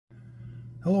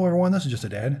Hello everyone, this is Just a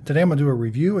Dad. Today I'm going to do a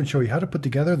review and show you how to put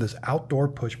together this outdoor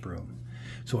push broom.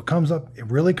 So it comes up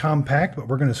really compact, but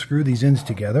we're going to screw these ends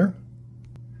together.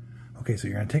 Okay, so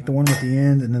you're going to take the one with the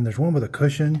end, and then there's one with a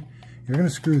cushion. You're going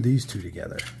to screw these two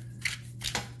together.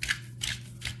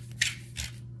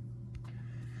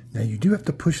 Now you do have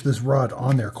to push this rod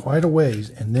on there quite a ways,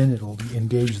 and then it'll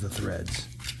engage the threads.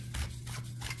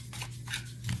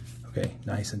 Okay,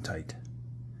 nice and tight.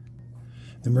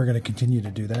 Then we're going to continue to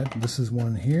do that. This is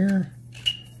one here,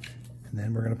 and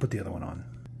then we're going to put the other one on.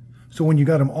 So when you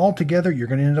got them all together, you're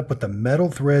going to end up with the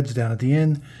metal threads down at the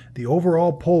end. The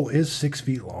overall pole is 6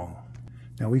 feet long.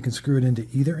 Now we can screw it into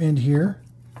either end here.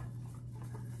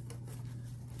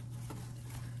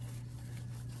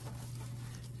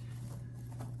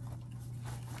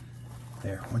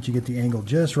 There, once you get the angle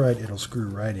just right, it'll screw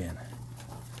right in.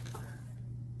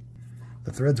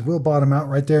 The threads will bottom out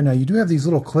right there. Now you do have these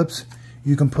little clips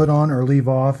you can put on or leave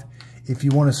off. If you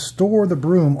want to store the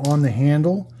broom on the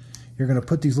handle, you're going to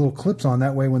put these little clips on.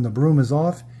 That way when the broom is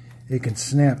off, it can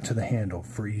snap to the handle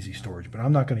for easy storage, but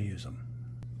I'm not going to use them.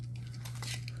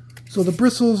 So the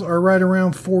bristles are right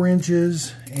around 4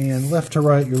 inches, and left to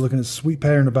right, you're looking at a sweep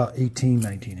pattern about 18,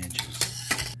 19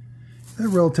 inches. They're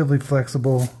relatively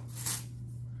flexible,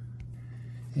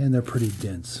 and they're pretty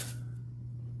dense.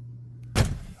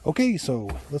 Okay, so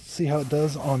let's see how it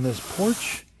does on this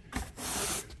porch.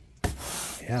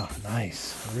 Yeah,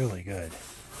 nice. Really good.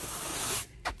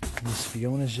 Miss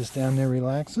Fiona's just down there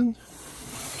relaxing.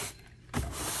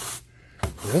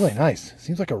 Really nice.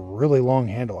 Seems like a really long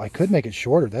handle. I could make it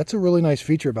shorter. That's a really nice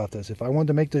feature about this. If I wanted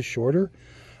to make this shorter,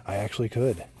 I actually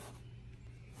could.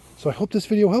 So I hope this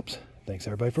video helps. Thanks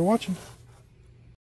everybody for watching.